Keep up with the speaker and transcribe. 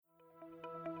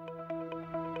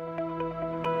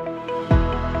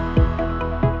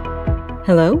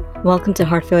Hello, welcome to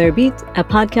Heart Failure Beat, a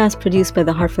podcast produced by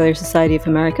the Heart Failure Society of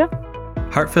America.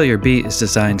 Heart Failure Beat is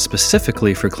designed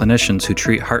specifically for clinicians who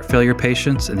treat heart failure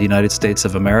patients in the United States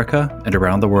of America and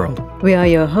around the world. We are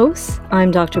your hosts.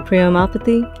 I'm Dr. Priya and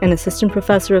Michael, an assistant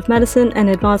professor of medicine and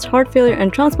advanced heart failure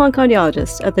and transplant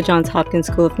cardiologist at the Johns Hopkins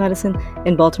School of Medicine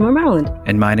in Baltimore, Maryland.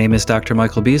 And my name is Dr.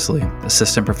 Michael Beasley,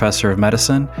 assistant professor of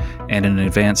medicine and an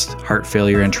advanced heart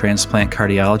failure and transplant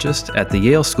cardiologist at the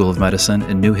Yale School of Medicine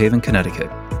in New Haven, Connecticut.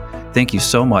 Thank you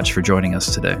so much for joining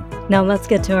us today. Now let's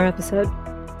get to our episode.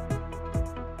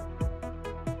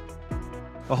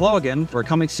 Well, hello again. We're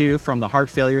coming to you from the Heart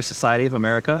Failure Society of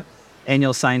America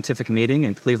annual scientific meeting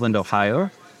in Cleveland, Ohio.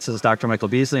 This is Dr. Michael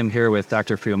Beasley. I'm here with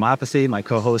Dr. Priya and Michael, my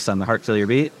co-host on the Heart Failure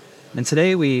Beat. And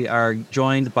today we are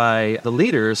joined by the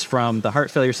leaders from the Heart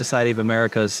Failure Society of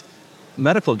America's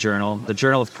medical journal, the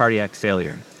Journal of Cardiac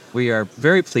Failure. We are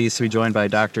very pleased to be joined by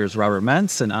Drs. Robert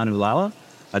Mentz and Anu Lalla.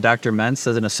 Dr. Mentz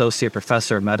is an associate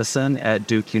professor of medicine at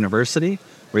Duke University,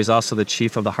 where he's also the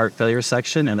chief of the heart failure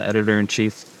section and the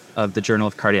editor-in-chief of the Journal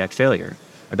of Cardiac Failure.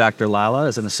 Dr. Lalla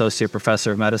is an associate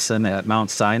professor of medicine at Mount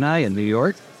Sinai in New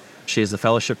York. She is the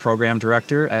fellowship program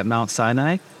director at Mount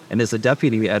Sinai and is the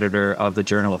deputy editor of the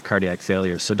Journal of Cardiac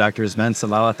Failure. So Drs. Mentz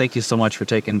and Lalla, thank you so much for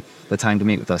taking the time to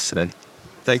meet with us today.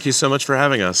 Thank you so much for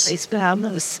having us. Thanks for having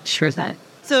us. Sure thing.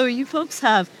 So you folks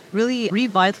have really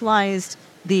revitalized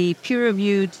the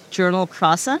peer-reviewed journal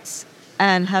process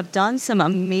and have done some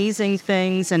amazing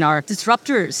things and are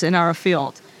disruptors in our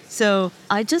field. So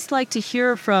I'd just like to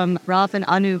hear from Rob and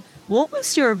Anu, what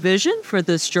was your vision for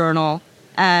this journal?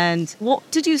 And what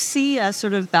did you see as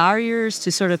sort of barriers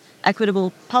to sort of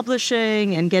equitable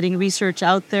publishing and getting research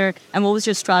out there? And what was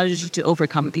your strategy to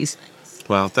overcome these things?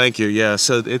 Well, thank you. Yeah,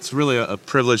 so it's really a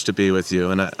privilege to be with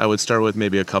you. And I would start with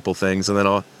maybe a couple things, and then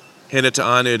I'll hand it to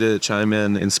Anu to chime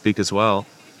in and speak as well.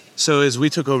 So as we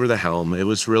took over the helm, it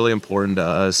was really important to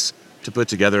us to put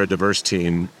together a diverse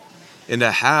team and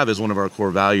to have as one of our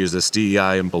core values this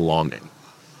DEI and belonging.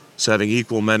 So having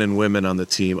equal men and women on the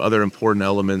team, other important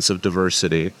elements of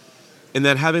diversity, and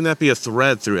then having that be a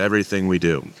thread through everything we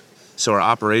do. So our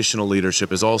operational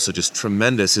leadership is also just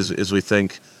tremendous as we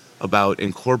think about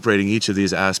incorporating each of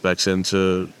these aspects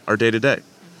into our day-to-day.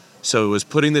 So it was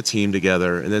putting the team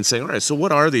together and then saying, all right, so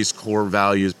what are these core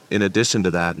values in addition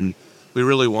to that? And we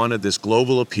really wanted this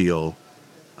global appeal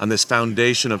on this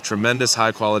foundation of tremendous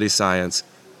high-quality science,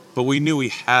 but we knew we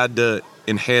had to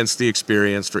enhance the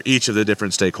experience for each of the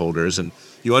different stakeholders. And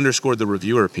you underscored the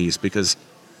reviewer piece because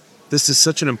this is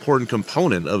such an important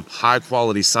component of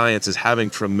high-quality science, is having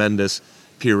tremendous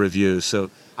peer review. So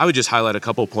I would just highlight a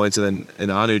couple points and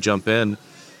Anu jump in.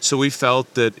 So we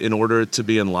felt that in order to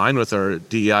be in line with our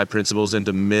DEI principles and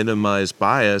to minimize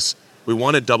bias, we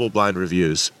wanted double-blind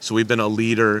reviews. So we've been a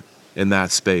leader in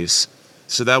that space.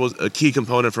 So that was a key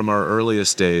component from our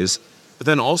earliest days. But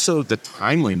then also the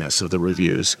timeliness of the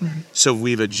reviews. Mm-hmm. So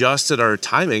we've adjusted our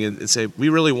timing and say, we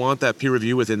really want that peer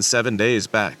review within 7 days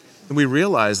back. And we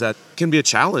realize that can be a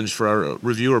challenge for our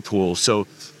reviewer pool. So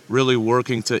really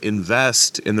working to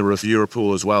invest in the reviewer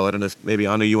pool as well. I don't know if maybe,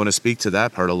 Anu, you want to speak to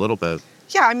that part a little bit.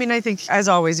 Yeah, I mean, I think, as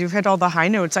always, you've hit all the high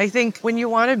notes. I think when you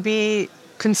want to be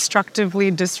constructively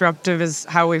disruptive is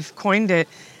how we've coined it.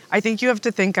 I think you have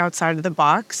to think outside of the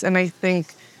box. And I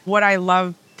think what I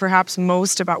love perhaps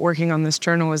most about working on this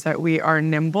journal is that we are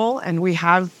nimble and we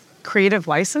have creative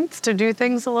license to do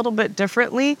things a little bit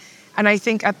differently. And I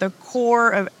think at the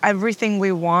core of everything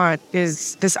we want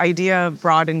is this idea of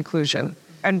broad inclusion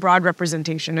and broad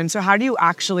representation. And so how do you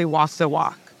actually walk the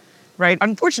walk, right?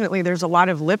 Unfortunately, there's a lot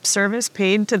of lip service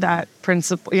paid to that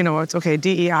principle. You know, it's okay,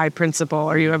 DEI principle,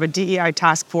 or you have a DEI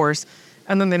task force,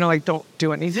 and then they don't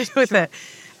do anything with it.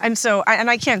 And so,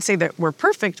 and I can't say that we're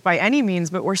perfect by any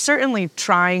means, but we're certainly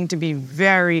trying to be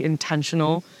very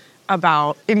intentional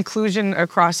about inclusion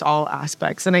across all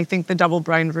aspects. And I think the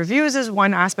double-blind reviews is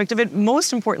one aspect of it.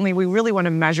 Most importantly, we really want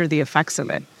to measure the effects of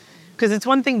it. Because it's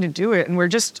one thing to do it, and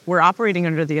we're operating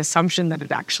under the assumption that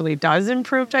it actually does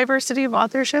improve diversity of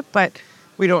authorship, but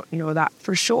we don't know that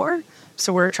for sure.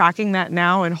 So we're tracking that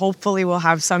now, and hopefully we'll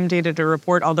have some data to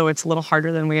report, although it's a little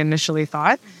harder than we initially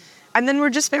thought. And then we're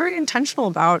just very intentional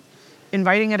about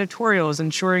inviting editorials,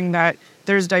 ensuring that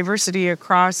there's diversity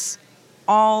across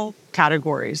all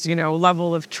categories,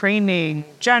 level of training,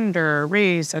 gender,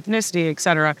 race, ethnicity, et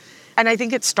cetera. And I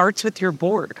think it starts with your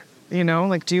board,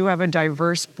 do you have a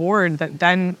diverse board that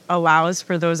then allows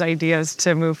for those ideas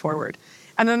to move forward?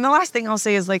 And then the last thing I'll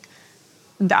say is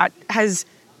that has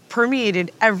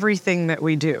permeated everything that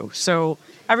we do. So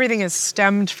everything is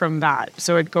stemmed from that.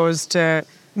 So it goes to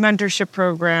mentorship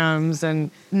programs, and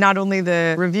not only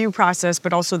the review process,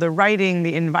 but also the writing,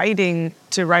 the inviting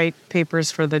to write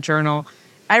papers for the journal.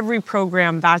 Every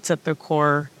program, that's at the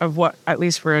core of what at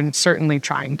least we're certainly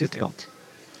trying to do.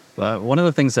 One of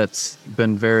the things that's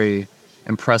been very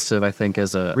impressive, I think,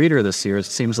 as a reader this year, it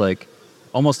seems like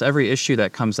almost every issue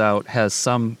that comes out has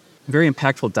some very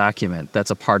impactful document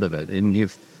that's a part of it. And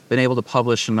you've been able to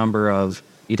publish a number of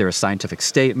either scientific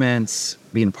statements,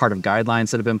 being part of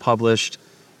guidelines that have been published,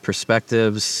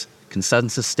 perspectives,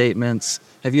 consensus statements.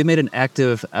 Have you made an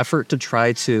active effort to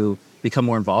try to become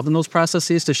more involved in those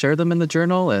processes, to share them in the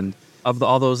journal? And of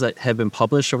all those that have been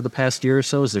published over the past year or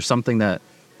so, is there something that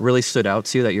really stood out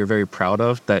to you that you're very proud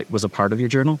of that was a part of your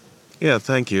journal? Yeah,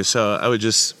 thank you. So I would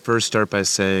just first start by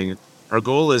saying our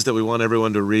goal is that we want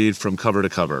everyone to read from cover to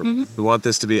cover. We want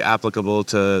this to be applicable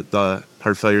to the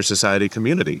Heart Failure Society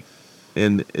community.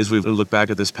 And as we look back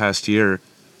at this past year,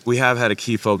 we have had a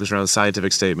key focus around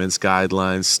scientific statements,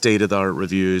 guidelines, state-of-the-art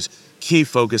reviews, key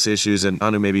focus issues. And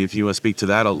Anu, maybe if you want to speak to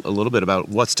that a little bit about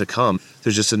what's to come.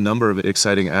 There's just a number of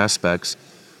exciting aspects.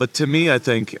 But to me, I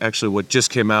think actually what just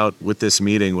came out with this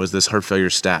meeting was this heart failure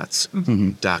stats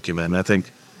document. And I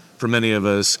think for many of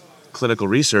us clinical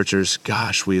researchers,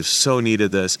 gosh, we've so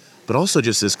needed this, but also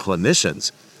just as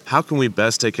clinicians, how can we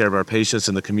best take care of our patients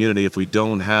in the community if we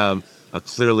don't have a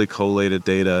clearly collated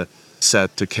data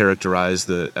set to characterize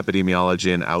the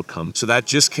epidemiology and outcome? So that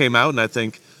just came out, and I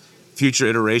think future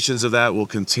iterations of that will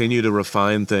continue to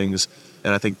refine things.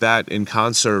 And I think that in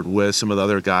concert with some of the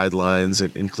other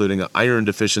guidelines, including an iron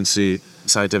deficiency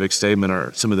scientific statement,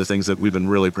 are some of the things that we've been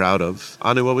really proud of.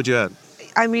 Anu, what would you add?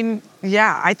 I mean,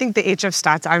 yeah, I think the HF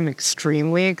stats I'm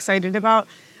extremely excited about.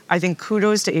 I think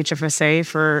kudos to HFSA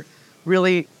for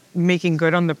really making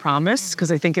good on the promise, because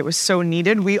I think it was so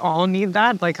needed. We all need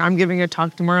that. Like, I'm giving a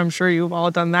talk tomorrow. I'm sure you've all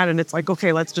done that. And it's like,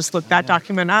 okay, let's just look that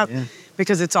document up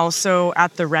because it's also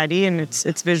at the ready and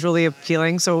it's visually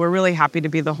appealing. So we're really happy to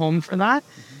be the home for that.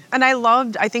 And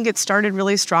I think it started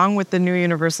really strong with the new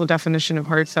universal definition of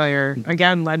heart failure,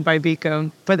 again, led by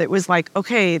Biko. But it was like,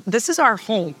 okay, this is our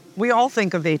home. We all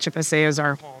think of the HFSA as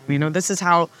our home. You know, this is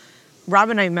how Rob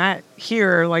and I met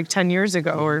here like 10 years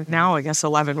ago, or now I guess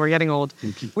 11. We're getting old.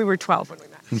 We were 12 when we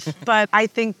met. But I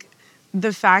think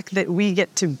the fact that we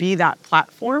get to be that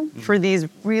platform for these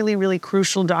really, really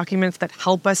crucial documents that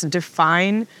help us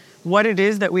define what it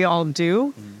is that we all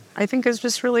do, I think is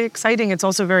just really exciting. It's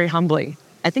also very humbling.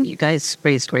 I think you guys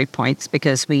raised great points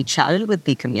because we chatted with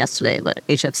Beacon yesterday, with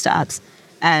HF Stats,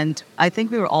 and I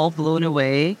think we were all blown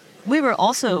away. We were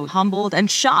also humbled and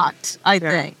shocked, I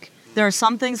think. There are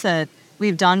some things that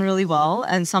we've done really well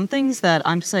and some things that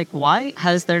I'm just like, why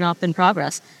has there not been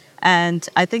progress? And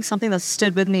I think something that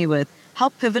stood with me with how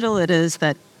pivotal it is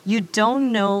that you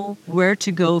don't know where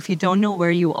to go if you don't know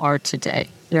where you are today.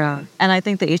 Yeah. And I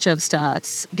think the HF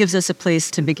Stats gives us a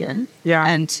place to begin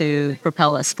and to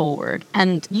propel us forward.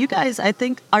 And you guys, I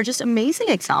think, are just amazing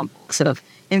examples of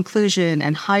inclusion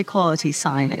and high-quality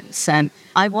science. And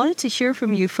I wanted to hear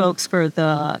from you folks, for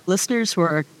the listeners who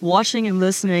are watching and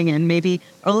listening and maybe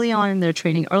early on in their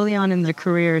training, early on in their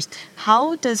careers,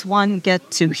 how does one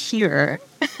get to hear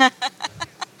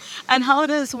and how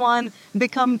does one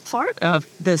become part of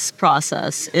this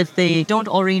process if they don't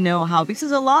already know how? Because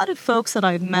there's a lot of folks that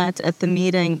I've met at the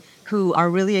meeting who are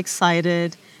really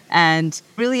excited and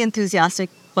really enthusiastic,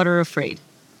 but are afraid.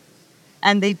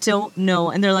 And they don't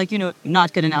know. And they're like,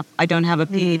 not good enough. I don't have a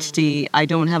PhD. I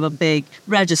don't have a big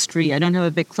registry. I don't have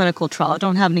a big clinical trial. I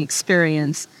don't have any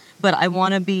experience. But I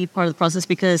want to be part of the process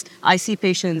because I see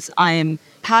patients. I am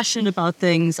passionate about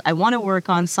things. I want to work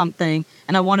on something.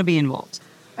 And I want to be involved.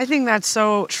 I think that's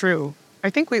so true. I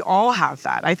think we all have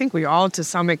that. I think we all, to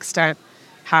some extent,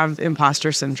 have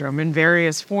imposter syndrome in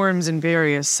various forms, in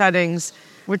various settings,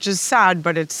 which is sad,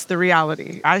 but it's the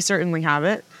reality. I certainly have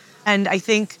it. And I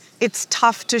think it's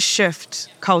tough to shift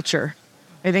culture.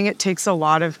 I think it takes a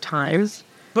lot of time.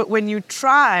 But when you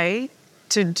try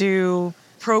to do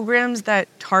programs that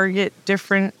target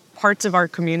different parts of our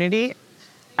community,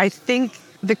 I think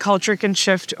the culture can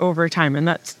shift over time. And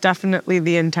that's definitely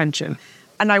the intention.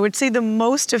 And I would say the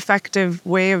most effective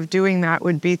way of doing that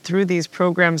would be through these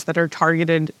programs that are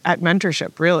targeted at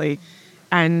mentorship, really.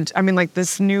 And I mean, like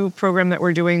this new program that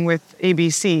we're doing with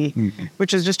ABC,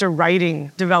 which is just a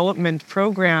writing development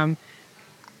program.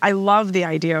 I love the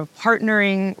idea of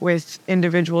partnering with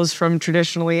individuals from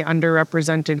traditionally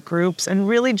underrepresented groups and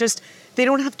really just, they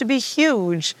don't have to be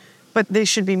huge, but they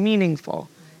should be meaningful.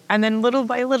 And then little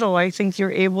by little, I think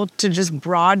you're able to just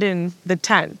broaden the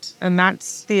tent. And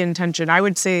that's the intention. I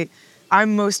would say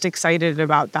I'm most excited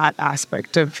about that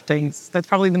aspect of things. That's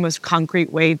probably the most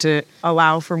concrete way to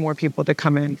allow for more people to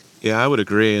come in. Yeah, I would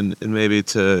agree. And maybe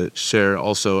to share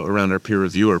also around our peer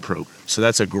reviewer program. So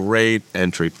that's a great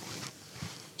entry point.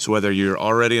 So whether you're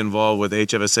already involved with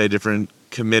HFSA, different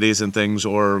committees and things,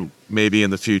 or maybe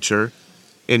in the future,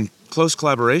 in close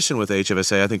collaboration with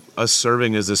HFSA, I think us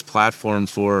serving as this platform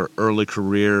for early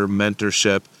career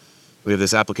mentorship. We have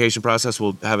this application process.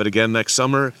 We'll have it again next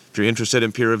summer. If you're interested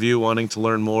in peer review, wanting to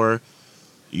learn more,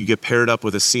 you get paired up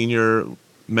with a senior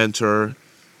mentor.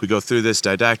 We go through this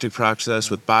didactic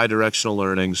process with bi-directional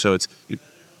learning. So it's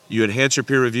you enhance your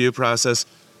peer review process.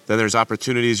 Then there's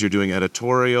opportunities. You're doing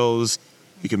editorials.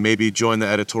 You can maybe join the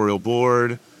editorial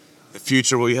board. In the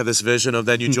future, we have this vision of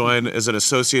then you join as an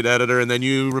associate editor and then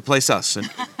you replace us.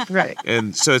 Right.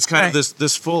 And so it's kind of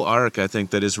this full arc, I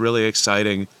think, that is really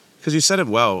exciting because you said it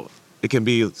well. It can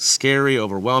be scary,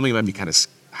 overwhelming. It might be kind of,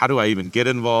 how do I even get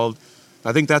involved?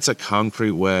 I think that's a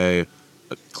concrete way,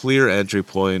 a clear entry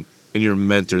point, and you're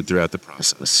mentored throughout the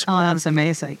process. Oh, that's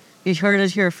amazing. You heard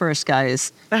it here first,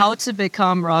 guys. How to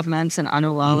become Rob Manson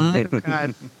Anulala. Oh,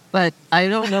 God. But I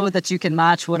don't know that you can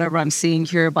match whatever I'm seeing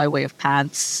here by way of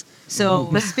pants.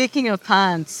 So speaking of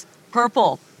pants,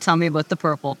 purple. Tell me about the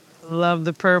purple. Love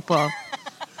the purple.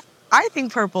 I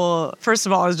think purple, first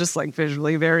of all, is just like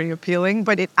visually very appealing,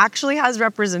 but it actually has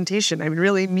representation. It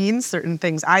really means certain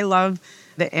things. I love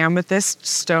the amethyst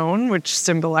stone, which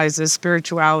symbolizes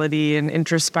spirituality and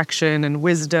introspection and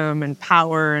wisdom and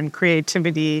power and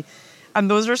creativity. And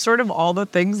those are sort of all the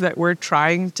things that we're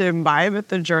trying to imbibe at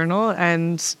the journal.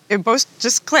 And it both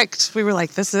just clicked. We were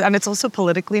like, this is, and it's also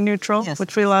politically neutral, Yes.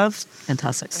 which we love.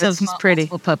 Fantastic. So it's pretty.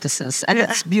 Multiple purposes. And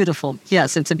it's beautiful.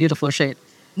 Yes, it's a beautiful shade.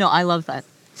 No, I love that.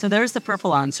 So there's the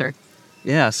purple answer.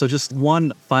 Yeah, so just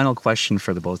one final question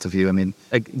for the both of you. I mean,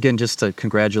 again, just to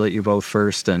congratulate you both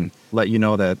first and let you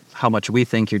know that how much we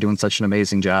think you're doing such an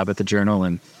amazing job at the journal.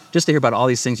 And just to hear about all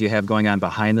these things you have going on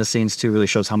behind the scenes, too, really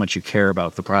shows how much you care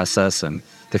about the process and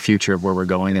the future of where we're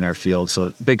going in our field.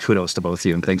 So big kudos to both of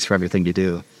you, and thanks for everything you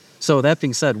do. So that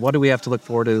being said, what do we have to look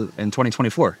forward to in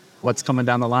 2024? What's coming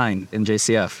down the line in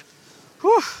JCF?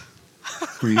 Whew.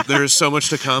 There's so much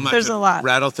to come. There's a lot.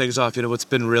 Rattle things off. You know, what's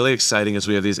been really exciting is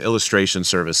we have these illustration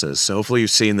services. So hopefully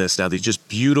you've seen this now, these just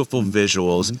beautiful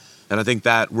visuals. And I think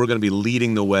that we're going to be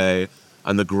leading the way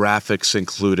on the graphics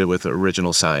included with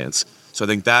original science. So I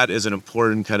think that is an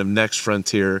important kind of next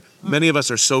frontier. Many of us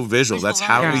are so visual. That's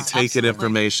how we take in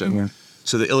information. Yeah.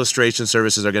 So the illustration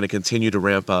services are going to continue to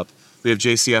ramp up. We have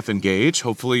JCF Engage.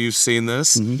 Hopefully you've seen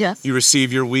this. Yes. You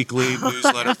receive your weekly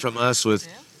newsletter from us with,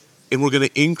 and we're going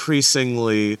to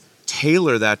increasingly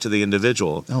tailor that to the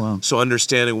individual. Oh, wow. So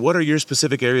understanding what are your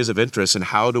specific areas of interest and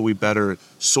how do we better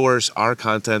source our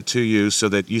content to you so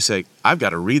that you say, I've got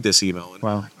to read this email. And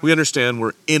Wow. we understand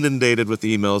we're inundated with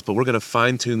emails, but we're going to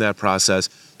fine tune that process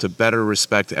to better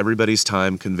respect everybody's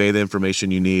time, convey the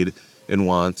information you need and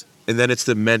want. And then it's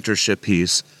the mentorship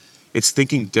piece. It's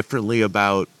thinking differently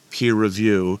about peer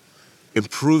review,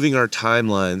 improving our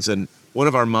timelines. And one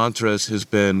of our mantras has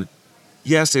been,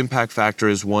 yes, impact factor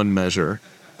is one measure,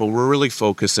 but we're really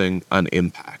focusing on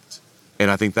impact.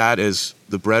 And I think that is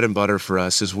the bread and butter for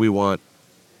us is we want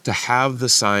to have the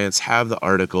science, have the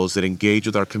articles that engage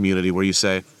with our community where you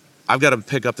say, I've got to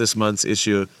pick up this month's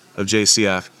issue of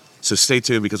JCF. So stay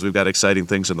tuned because we've got exciting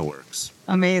things in the works.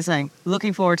 Amazing.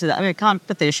 Looking forward to that. I mean, I can't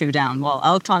put the issue down. Well,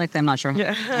 electronically, I'm not sure.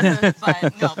 Yeah.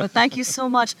 But thank you so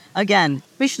much. Again,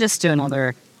 we're just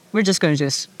going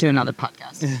to do another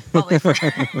podcast probably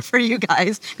for you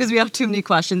guys because we have too many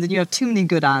questions and you have too many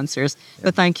good answers.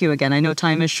 But thank you again. I know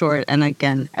time is short. And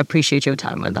again, I appreciate your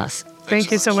time with us.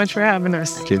 Thank you so much for having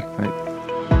us. Thank you. Right.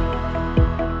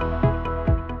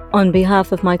 On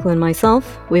behalf of Michael and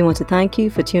myself, we want to thank you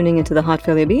for tuning into the Heart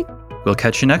Failure Beat. We'll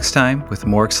catch you next time with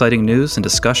more exciting news and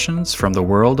discussions from the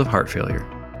world of heart failure.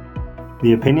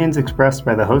 The opinions expressed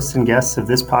by the hosts and guests of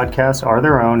this podcast are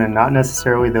their own and not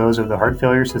necessarily those of the Heart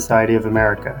Failure Society of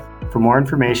America. For more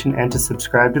information and to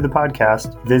subscribe to the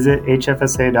podcast, visit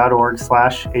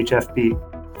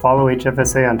hfsa.org/hfbeat. Follow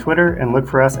HFSA on Twitter and look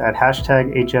for us at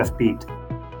 #HFBeat.